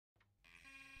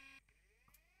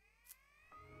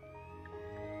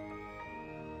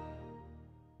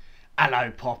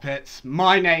Hello Poppets,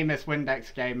 my name is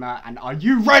Windex Gamer and are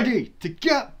you ready to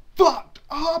get fucked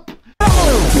up? I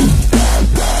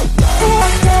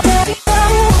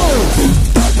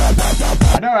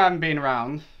know I haven't been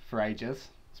around for ages,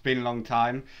 it's been a long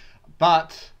time,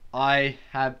 but I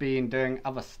have been doing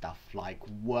other stuff like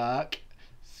work,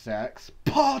 sex,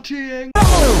 partying.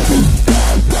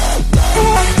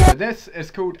 So this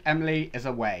is called Emily is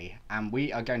Away and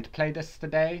we are going to play this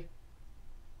today.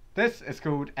 This is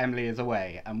called Emily is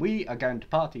Away, and we are going to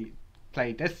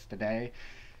play this today,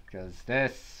 because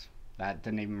that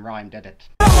didn't even rhyme, did it?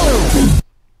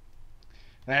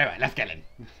 Anyway, let's get in.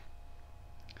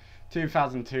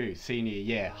 2002, senior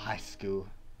year, high school.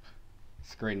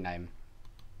 Screen name.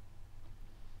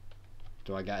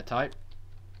 Do I get a type?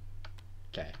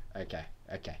 Okay.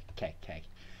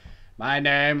 My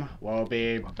name will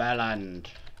be Belland.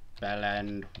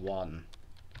 Belland 1.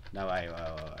 No, wait.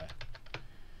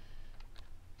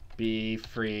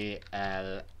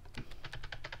 B3L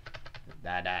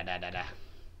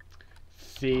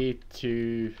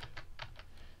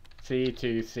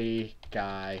C2C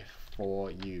guy for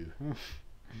you.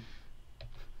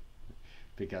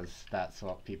 Because that's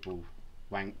what people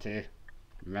wank to.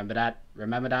 Remember that?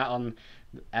 Remember that on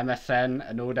MSN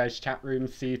and all those chat rooms,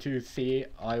 C2C?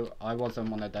 I wasn't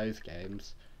one of those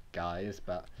games, guys,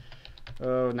 but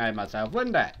oh, name myself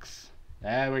Windex.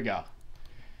 There we go.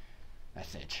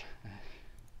 Message.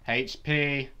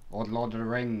 HP or Lord of the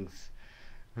Rings.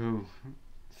 Ooh,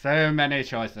 so many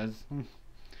choices.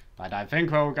 But I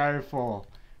think we'll go for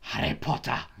Harry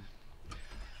Potter.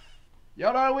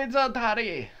 You're a wizard,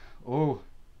 Harry. Oh,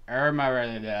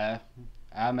 Emily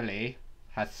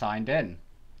has signed in.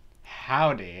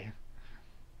 Howdy.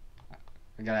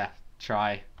 I'm gonna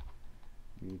try.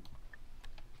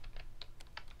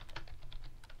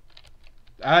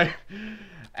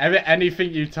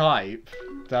 Anything you type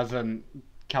doesn't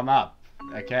come up.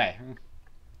 Okay.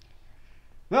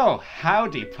 Oh,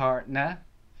 howdy, partner.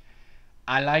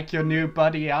 I like your new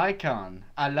buddy icon.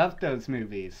 I love those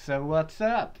movies. So what's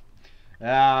up?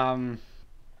 The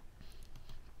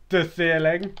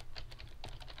ceiling.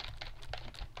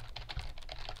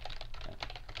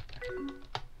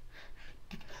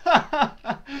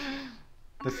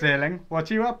 The ceiling.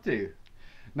 What are you up to?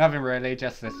 Nothing really,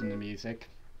 just listen to music.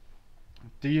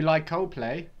 Do you like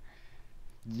Coldplay?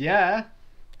 Yeah,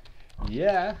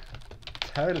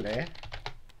 totally.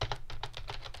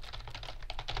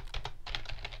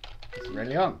 It's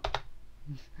really on.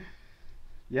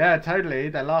 Yeah, totally.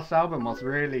 Their last album was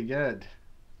really good.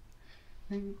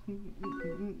 It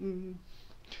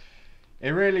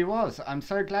really was. I'm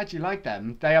so glad you like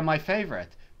them. They are my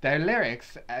favorite. Their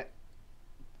lyrics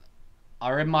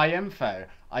are in my info.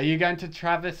 Are you going to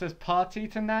Travis's party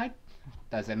tonight?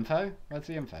 There's info? Where's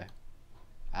the info?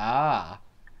 Ah,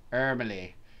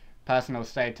 Emily. Personal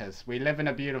status. We live in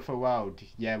a beautiful world.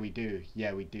 Yeah, we do.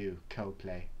 Yeah, we do.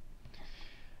 Coldplay.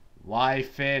 Why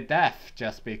fear death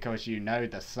just because you know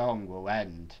the song will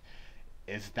end?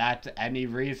 Is that any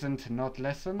reason to not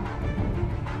listen?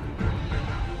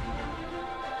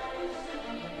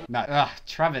 No.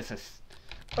 Travis is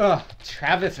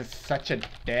such a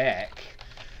dick.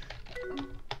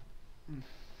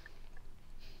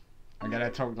 I'm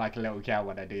gonna talk like a little girl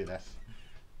when I do this.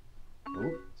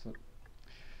 Ooh,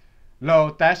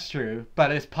 Lord, that's true,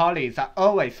 but his parties are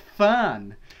always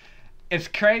fun. It's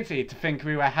crazy to think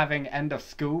we were having end of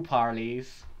school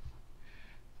parties.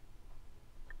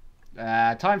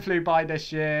 Time flew by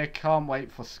this year. Can't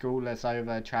wait for school is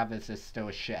over. Travis is still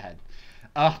a shithead.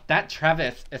 Oh, that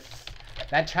Travis is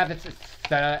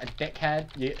so a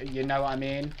dickhead. You know what I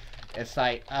mean? It's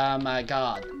like, oh my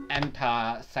god,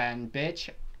 enter sand bitch.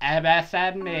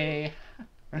 MSN me.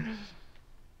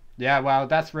 Yeah, well,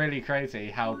 that's really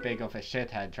crazy how big of a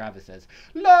shithead Travis is.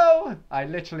 No! I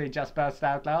literally just burst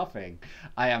out laughing.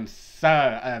 I am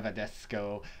so over this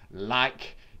school.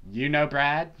 Like, you know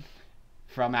Brad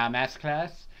from our maths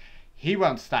class? He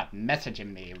won't stop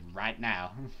messaging me right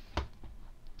now.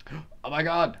 Oh my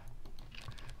god.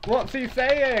 What's he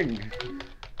saying?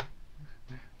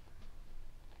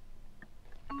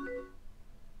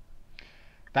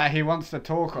 That he wants to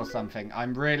talk or something.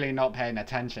 I'm really not paying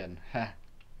attention.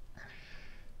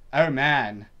 Oh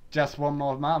man, just one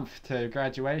more month to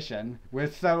graduation.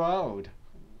 We're so old.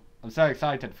 I'm so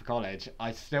excited for college.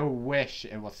 I still wish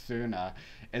it was sooner.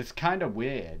 It's kind of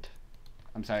weird.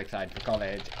 I'm so excited for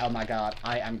college. Oh my god,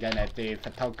 I am gonna do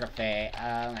photography.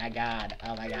 Oh my god.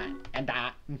 And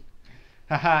that.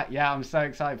 Haha, yeah, I'm so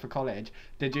excited for college.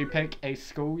 Did you pick a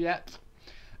school yet?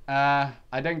 I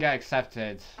didn't get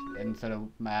accepted into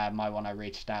my one I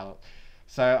reached out.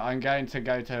 So I'm going to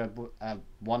go to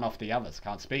one of the others.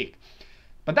 Can't speak.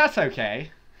 But that's okay.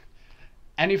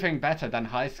 Anything better than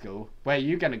high school. Where are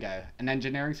you going to go? An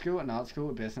engineering school, an art school,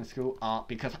 a business school, art?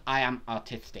 Because I am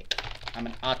artistic. I'm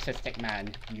an artistic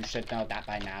man. You should know that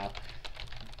by now.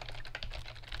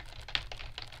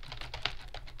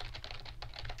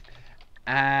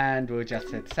 And we'll just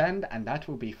hit send, and that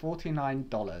will be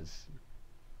 $49.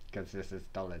 Because this is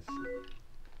dollars.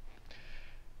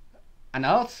 An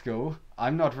art school?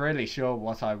 I'm not really sure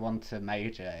what I want to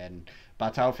major in,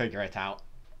 but I'll figure it out.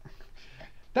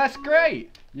 That's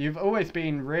great! You've always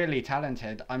been really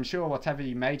talented. I'm sure whatever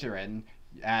you major in,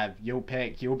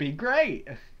 you'll be great!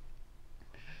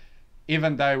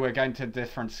 Even though we're going to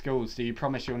different schools, do you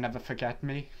promise you'll never forget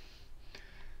me?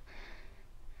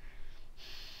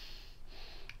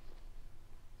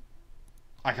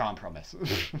 I can't promise.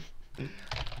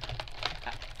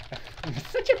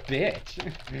 Such a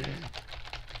bitch.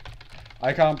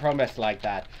 I can't promise like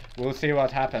that. We'll see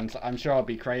what happens. I'm sure I'll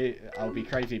be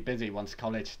crazy busy once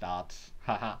college starts.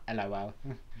 Haha, lol.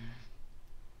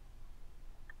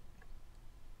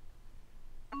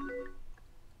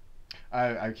 Oh,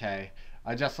 okay.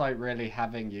 I just like really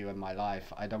having you in my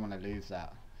life. I don't want to lose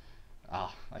that.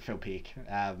 Ah, I feel peak.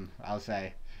 I'll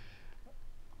say.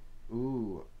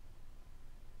 Ooh.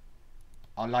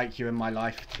 I like you in my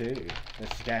life too.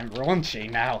 This is getting raunchy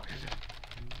now.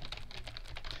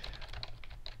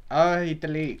 Oh, he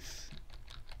deletes.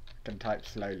 Can type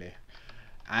slowly.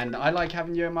 And I like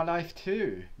having you in my life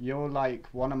too. You're like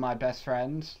one of my best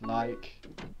friends. Like,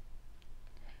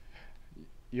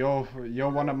 you're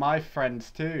one of my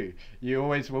friends too. You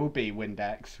always will be,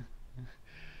 Windex.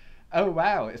 Oh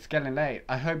wow, it's getting late.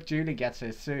 I hope Julie gets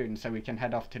here soon so we can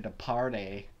head off to the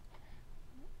party.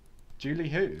 Julie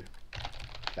who?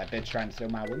 That bitch trying to steal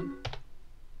my woman?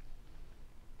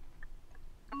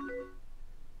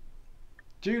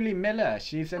 Julie Miller,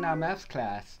 she's in our maths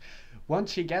class.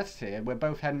 Once she gets here, we're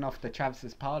both heading off to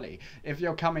Travis's party. If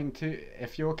you're coming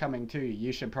too,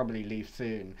 you should probably leave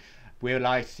soon. Will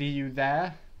I see you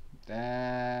there?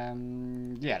 Yeah,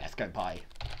 let's go party.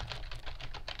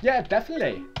 Yeah,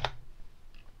 definitely.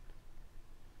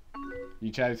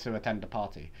 You chose to attend the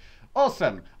party.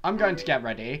 Awesome. I'm going to get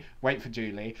ready. Wait for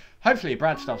Julie. Hopefully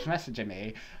Brad stops messaging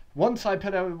me. Once I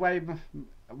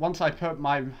put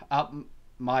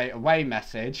my away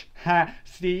message.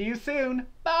 See you soon.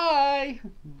 Bye.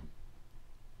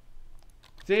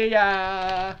 See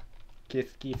ya.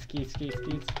 Kiss, kiss, kiss, kiss,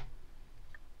 kiss.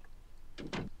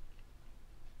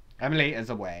 Emily is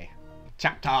away.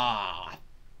 Chapter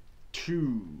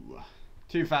 2.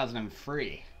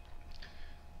 2003.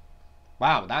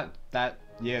 Wow, that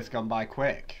year's gone by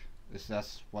quick. Is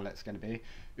this what it's going to be?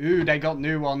 Ooh, they got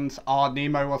new ones. Oh,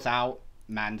 Nemo was out.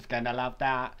 Man's going to love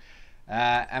that.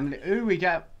 Emily, ooh, we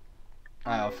get...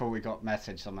 Oh, I thought we got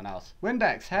message someone else.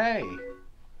 Windex, hey!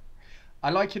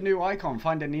 I like your new icon.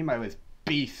 Finding Nemo is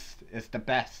beast. It's the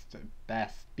best.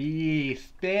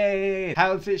 Beast.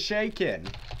 How's it shaking?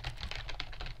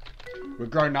 We're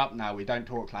grown up now. We don't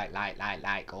talk like,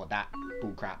 or that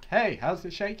bullcrap. Hey, how's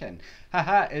it shaking?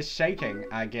 Haha, it's shaking,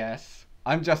 I guess.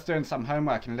 I'm just doing some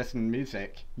homework and listening to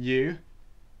music. You?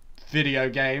 Video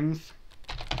games?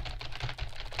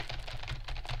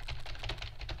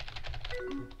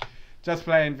 Just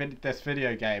playing this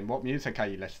video game. What music are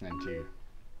you listening to?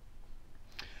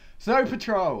 Snow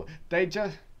Patrol!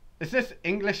 Is this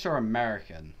English or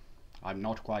American? I'm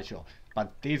not quite sure.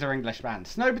 But these are English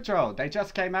bands. Snow Patrol! They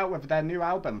just came out with their new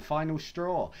album, Final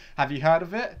Straw. Have you heard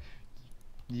of it?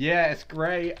 Yeah, it's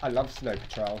great. I love Snow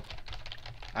Patrol.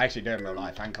 I actually do in real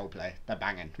life and Coldplay. They're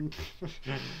banging.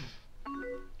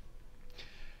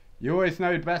 You always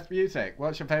know the best music.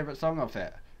 What's your favourite song of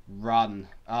it? Run.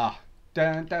 Ah.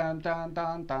 Dun dun dun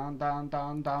dun dun dun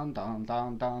dun dun dun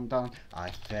dun dun dun. I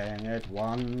sing it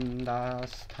one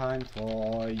last time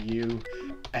for you.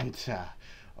 Enter.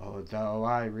 Although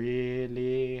I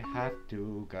really have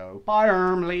to go.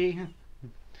 Firmly.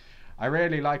 I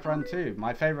really like Run too.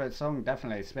 My favourite song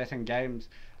definitely Spitting Games.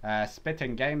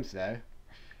 Spitting Games though.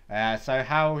 So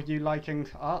how are you liking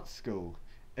art school?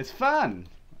 It's fun.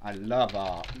 I love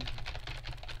art.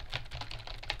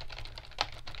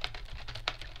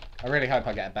 I really hope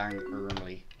I get a bang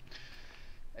early.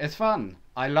 It's fun.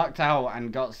 I lucked out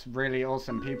and got really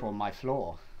awesome people on my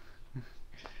floor.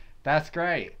 That's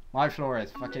great. My floor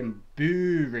is fucking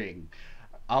boring.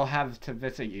 I'll have to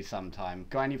visit you sometime.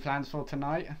 Got any plans for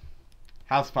tonight?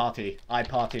 House party. I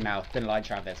party now. Didn't like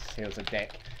Travis. He was a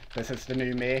dick. This is the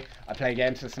new me. I play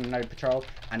games with some Snow Patrol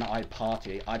and I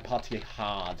party. I party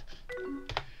hard.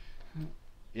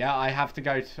 Yeah, I have to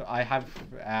go to. I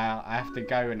have to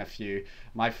go in a few.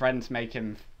 My friend's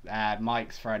making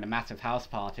Mike's throwing a massive house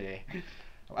party.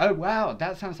 Oh wow,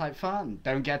 that sounds like fun.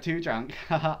 Don't get too drunk.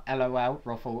 LOL,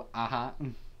 ruffle.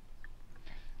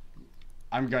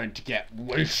 I'm going to get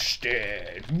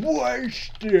wasted.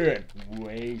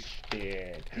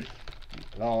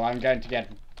 Oh, I'm going to get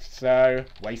so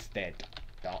wasted.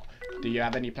 Oh, do you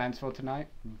have any plans for tonight?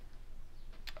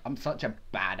 I'm such a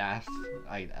badass.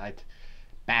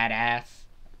 Badass.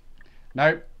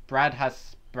 Nope, Brad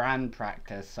has brand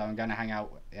practice, so I'm gonna hang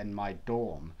out in my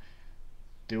dorm.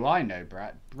 Do I know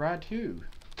Brad? Brad who?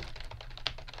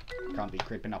 Can't be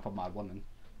creeping up on my woman.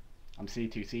 I'm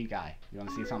C2C guy. You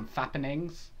wanna see some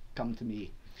fappenings? Come to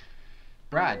me.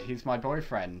 Brad, he's my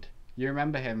boyfriend. You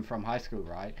remember him from high school,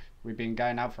 right? We've been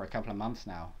going out for a couple of months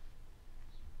now.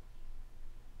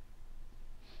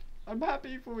 I'm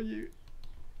happy for you.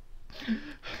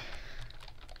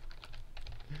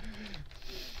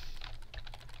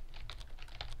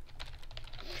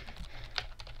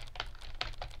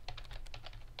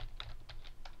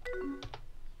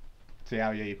 See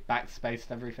how you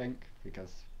backspaced everything?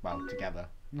 Because, well, together.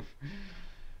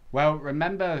 Well,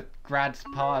 remember Grad's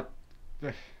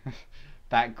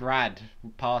that grad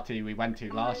party we went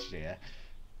to last year?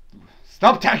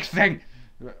 Stop texting!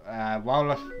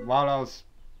 While I was...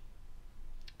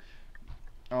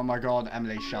 Oh my god,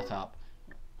 Emily, shut up.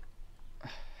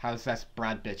 How's this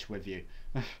Brad bitch with you?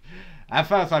 At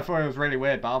first I thought it was really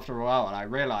weird, but after a while I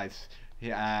realised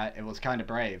it was kind of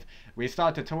brave. We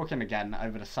started talking again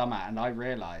over the summer, and I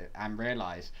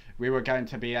realised we were going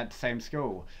to be at the same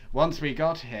school. Once we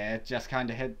got here, just kind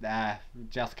of hit,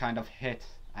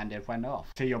 and it went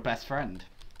off. To your best friend.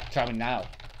 Tell me now.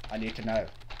 I need to know.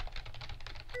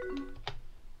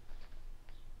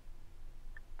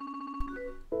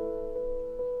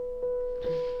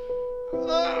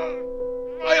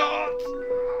 My heart!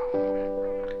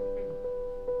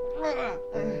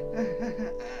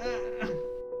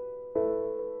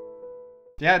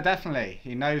 Yeah, definitely.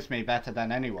 He knows me better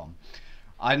than anyone.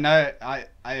 I know,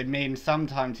 I mean,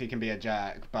 sometimes he can be a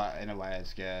jerk, but in a way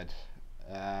it's good.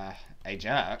 A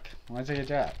jerk? Why is he a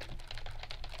jerk?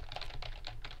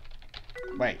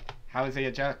 Wait, how is he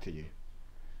a jerk to you?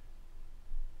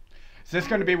 Is this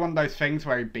going to be one of those things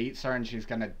where he beats her and she's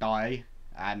going to die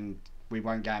and we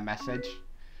won't get a message?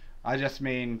 I just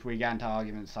mean we get into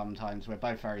arguments sometimes. We're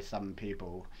both very stubborn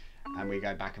people and we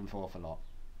go back and forth a lot.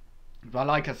 But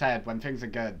like I said, when things are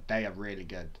good, they are really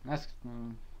good. That's...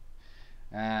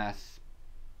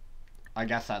 I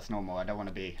guess that's normal. I don't want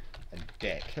to be a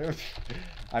dick.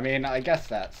 I mean, I guess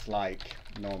that's like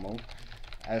normal.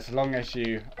 As long as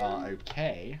you are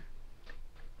okay.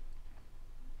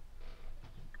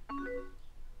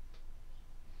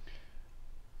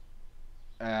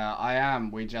 I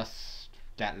am. We just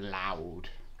get loud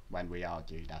when we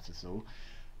argue, that is all.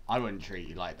 I wouldn't treat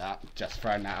you like that. Just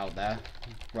throwing that out there.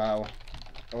 Well,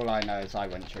 all I know is I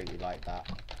wouldn't treat you like that.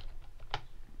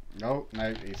 No,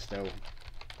 he's still...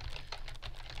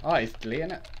 Oh, he's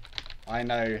deleting it. I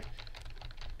know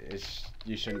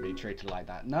you shouldn't be treated like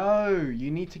that. No,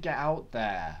 you need to get out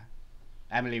there.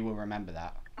 Emily will remember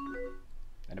that.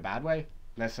 In a bad way?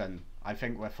 Listen, I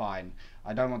think we're fine.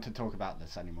 I don't want to talk about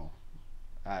this anymore.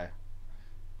 Oh.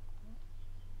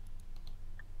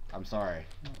 I'm sorry.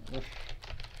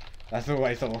 That's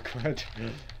always awkward.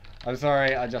 I'm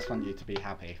sorry, I just want you to be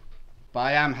happy. But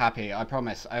I am happy, I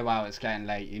promise. Oh wow, it's getting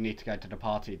late. You need to go to the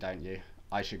party, don't you?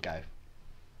 I should go.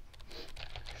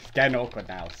 It's getting awkward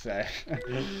now, so...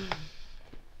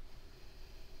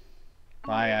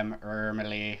 Bye,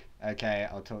 Emily. Okay,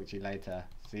 I'll talk to you later.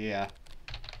 See ya.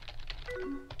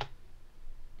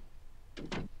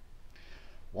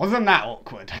 Wasn't that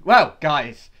awkward? Well,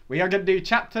 guys, we are going to do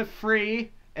chapter 3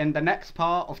 in the next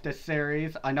part of this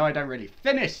series. I know I don't really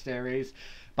finish series,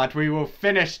 but we will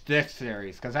finish this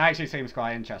series because it actually seems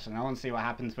quite interesting. I want to see what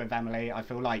happens with Emily. I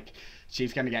feel like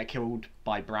she's going to get killed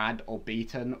by Brad or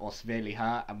beaten or severely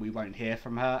hurt and we won't hear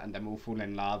from her and then we'll fall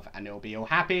in love and it'll be all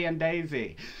happy and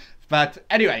daisy. But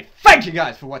anyway, thank you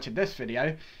guys for watching this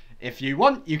video. If you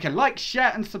want, you can like,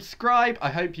 share and subscribe. I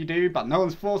hope you do, but no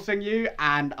one's forcing you.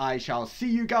 And I shall see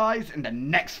you guys in the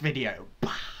next video.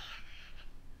 Bye.